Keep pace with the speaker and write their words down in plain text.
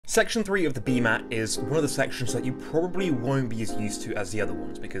Section 3 of the BMAT is one of the sections that you probably won't be as used to as the other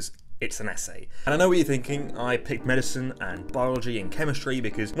ones because it's an essay. And I know what you're thinking, I picked medicine and biology and chemistry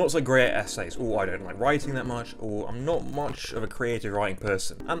because I'm not so great at essays, or I don't like writing that much, or I'm not much of a creative writing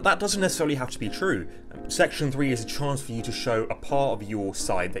person. And that doesn't necessarily have to be true. Section 3 is a chance for you to show a part of your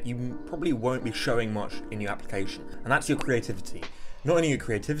side that you probably won't be showing much in your application, and that's your creativity. Not only your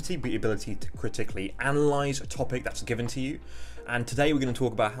creativity, but your ability to critically analyse a topic that's given to you. And today we're going to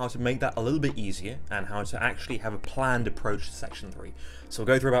talk about how to make that a little bit easier and how to actually have a planned approach to Section 3. So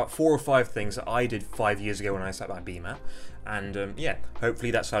we'll go through about 4 or 5 things that I did 5 years ago when I sat my BMAT. And yeah,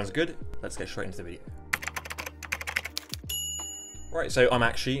 hopefully that sounds good. Let's get straight into the video. Right, so I'm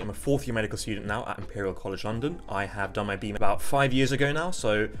Akshi, I'm a 4th year medical student now at Imperial College London. I have done my BMAT about 5 years ago now,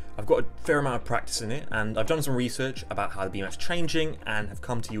 so I've got a fair amount of practice in it, and I've done some research about how the BMAT's changing and have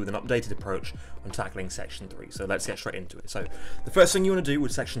come to you with an updated approach on tackling Section 3. So let's get straight into it. So the first thing you want to do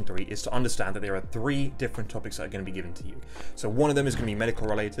with Section 3 is to understand that there are 3 different topics that are going to be given to you. So one of them is going to be medical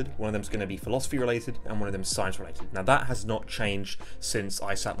related, one of them is going to be philosophy related, and one of them is science related. Now that has not changed since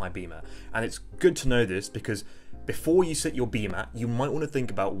I sat my BMAT, and it's good to know this because before you sit your BMAT, you might want to think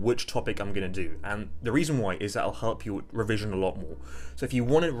about which topic I'm going to do, and the reason why is that'll help you revision a lot more. So if you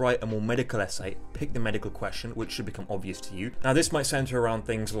want to write a more medical essay, pick the medical question, which should become obvious to you. Now this might center around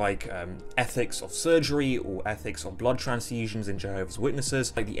things like ethics of surgery or ethics of blood transfusions in Jehovah's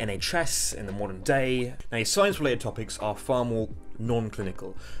Witnesses, like the NHS in the modern day. Now your science related topics are far more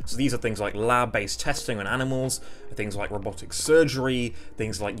non-clinical. So these are things like lab-based testing on animals, things like robotic surgery,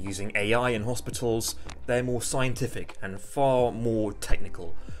 things like using AI in hospitals. They're more scientific and far more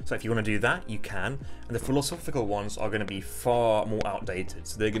technical. So if you want to do that, you can. And the philosophical ones are going to be far more outdated.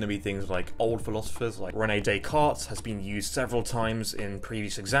 So they're going to be things like old philosophers like René Descartes has been used several times in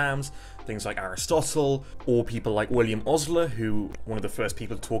previous exams, things like Aristotle, or people like William Osler, who one of the first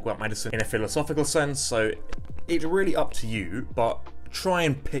people to talk about medicine in a philosophical sense. So it's really up to you, but try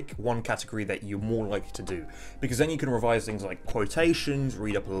and pick one category that you're more likely to do, because then you can revise things like quotations,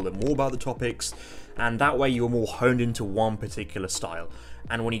 read up a little bit more about the topics, and that way you're more honed into one particular style.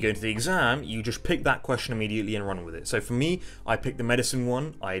 And when you go into the exam, you just pick that question immediately and run with it. So for me, I picked the medicine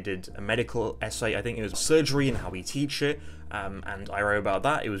one. I did a medical essay, I think it was surgery and how we teach it, and I wrote about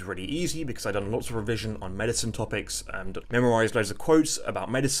that. It was really easy because I'd done lots of revision on medicine topics and memorized loads of quotes about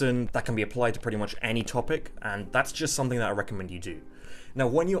medicine that can be applied to pretty much any topic, and that's just something that I recommend you do. Now,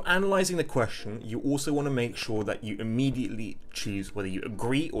 when you're analysing the question, you also want to make sure that you immediately choose whether you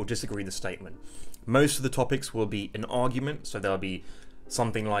agree or disagree with the statement. Most of the topics will be an argument, so there'll be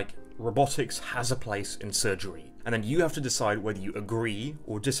something like robotics has a place in surgery, and then you have to decide whether you agree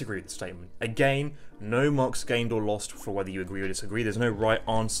or disagree with the statement. Again, no marks gained or lost for whether you agree or disagree. There's no right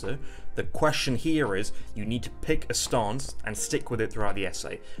answer. The question here is you need to pick a stance and stick with it throughout the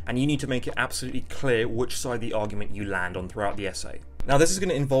essay, and you need to make it absolutely clear which side of the argument you land on throughout the essay. Now this is going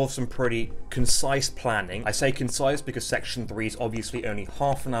to involve some pretty concise planning. I say concise because Section 3 is obviously only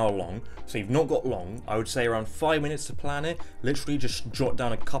half an hour long, so you've not got long. I would say around 5 minutes to plan it. Literally just jot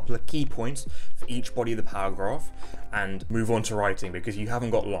down a couple of key points for each body of the paragraph and move on to writing because you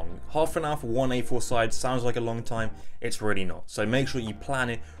haven't got long. Half an hour for one A4 side sounds like a long time, it's really not. So make sure you plan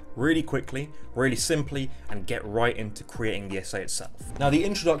it really quickly, really simply, and get right into creating the essay itself. Now the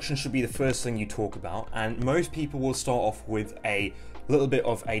introduction should be the first thing you talk about, and most people will start off with a little bit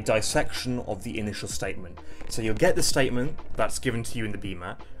of a dissection of the initial statement. So you'll get the statement that's given to you in the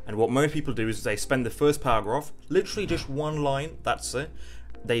BMAT, and what most people do is they spend the first paragraph, literally just one line, that's it.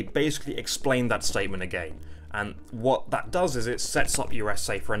 They basically explain that statement again. And what that does is it sets up your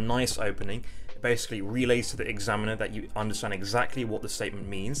essay for a nice opening. It basically relays to the examiner that you understand exactly what the statement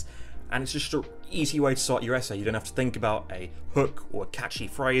means, and it's just an easy way to start your essay. You don't have to think about a hook or a catchy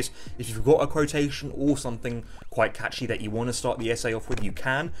phrase. If you've got a quotation or something quite catchy that you want to start the essay off with, you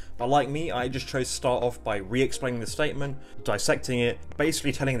can. But like me, I just chose to start off by re-explaining the statement, dissecting it,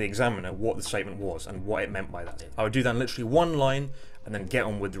 basically telling the examiner what the statement was and what it meant by that. I would do that in literally one line and then get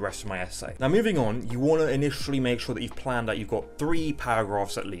on with the rest of my essay. Now moving on, you want to initially make sure that you've planned out you've got 3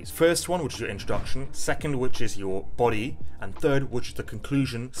 paragraphs at least. First one, which is your introduction, second, which is your body, and third, which is the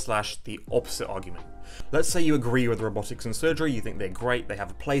conclusion / the opposite argument. Let's say you agree with robotics and surgery, you think they're great, they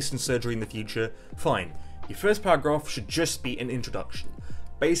have a place in surgery in the future, fine. Your first paragraph should just be an introduction,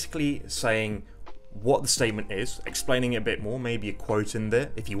 basically saying what the statement is, explaining it a bit more, maybe a quote in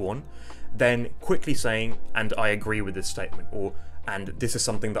there if you want, then quickly saying, and I agree with this statement, or and this is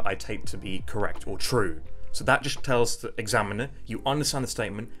something that I take to be correct or true. So that just tells the examiner you understand the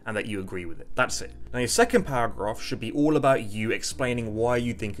statement and that you agree with it. That's it. Now your second paragraph should be all about you explaining why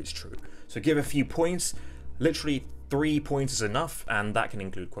you think it's true. So give a few points, literally 3 points is enough, and that can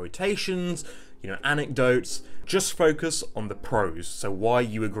include quotations, anecdotes. Just focus on the pros, so why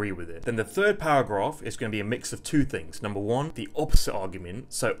you agree with it. Then the third paragraph is going to be a mix of two things. Number one, the opposite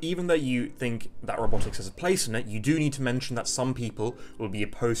argument. So even though you think that robotics has a place in it, you do need to mention that some people will be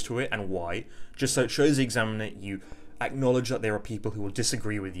opposed to it and why, just so it shows the examiner you acknowledge that there are people who will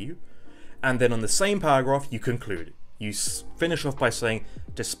disagree with you. And then on the same paragraph, you conclude. You finish off by saying,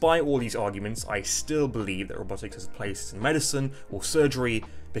 despite all these arguments, I still believe that robotics has a place in medicine or surgery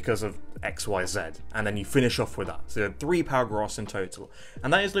because of X, Y, Z. And then you finish off with that. So 3 paragraphs in total.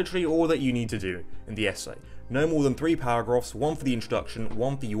 And that is literally all that you need to do in the essay. No more than 3 paragraphs, 1 for the introduction,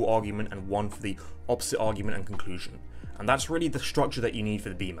 1 for your argument, and 1 for the opposite argument and conclusion. And that's really the structure that you need for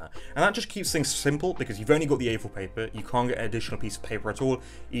the BMAT. And that just keeps things simple because you've only got the A4 paper. You can't get an additional piece of paper at all.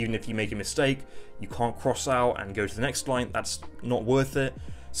 Even if you make a mistake, you can't cross out and go to the next line. That's not worth it.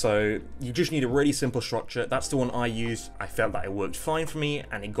 So you just need a really simple structure. That's the one I used. I felt that it worked fine for me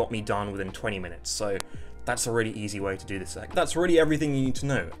and it got me done within 20 minutes. So that's a really easy way to do this. That's really everything you need to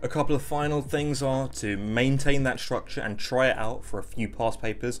know. A couple of final things are to maintain that structure and try it out for a few past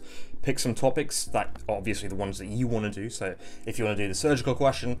papers. Pick some topics that are obviously the ones that you want to do. So if you want to do the surgical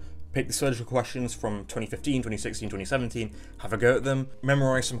question, pick the surgical questions from 2015, 2016, 2017, have a go at them.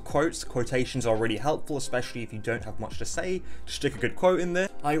 Memorize some quotes. Quotations are really helpful, especially if you don't have much to say. Just stick a good quote in there.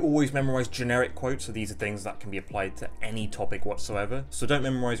 I always memorize generic quotes, so these are things that can be applied to any topic whatsoever. So don't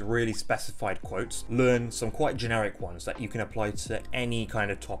memorize really specified quotes. Learn some quite generic ones that you can apply to any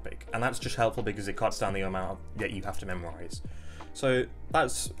kind of topic. And that's just helpful because it cuts down the amount that you have to memorize. So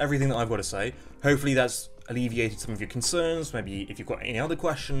that's everything that I've got to say. Hopefully that's alleviated some of your concerns. Maybe if you've got any other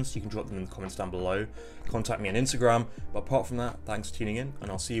questions, you can drop them in the comments down below. Contact me on Instagram. But apart from that, thanks for tuning in,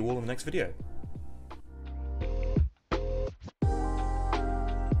 and I'll see you all in the next video.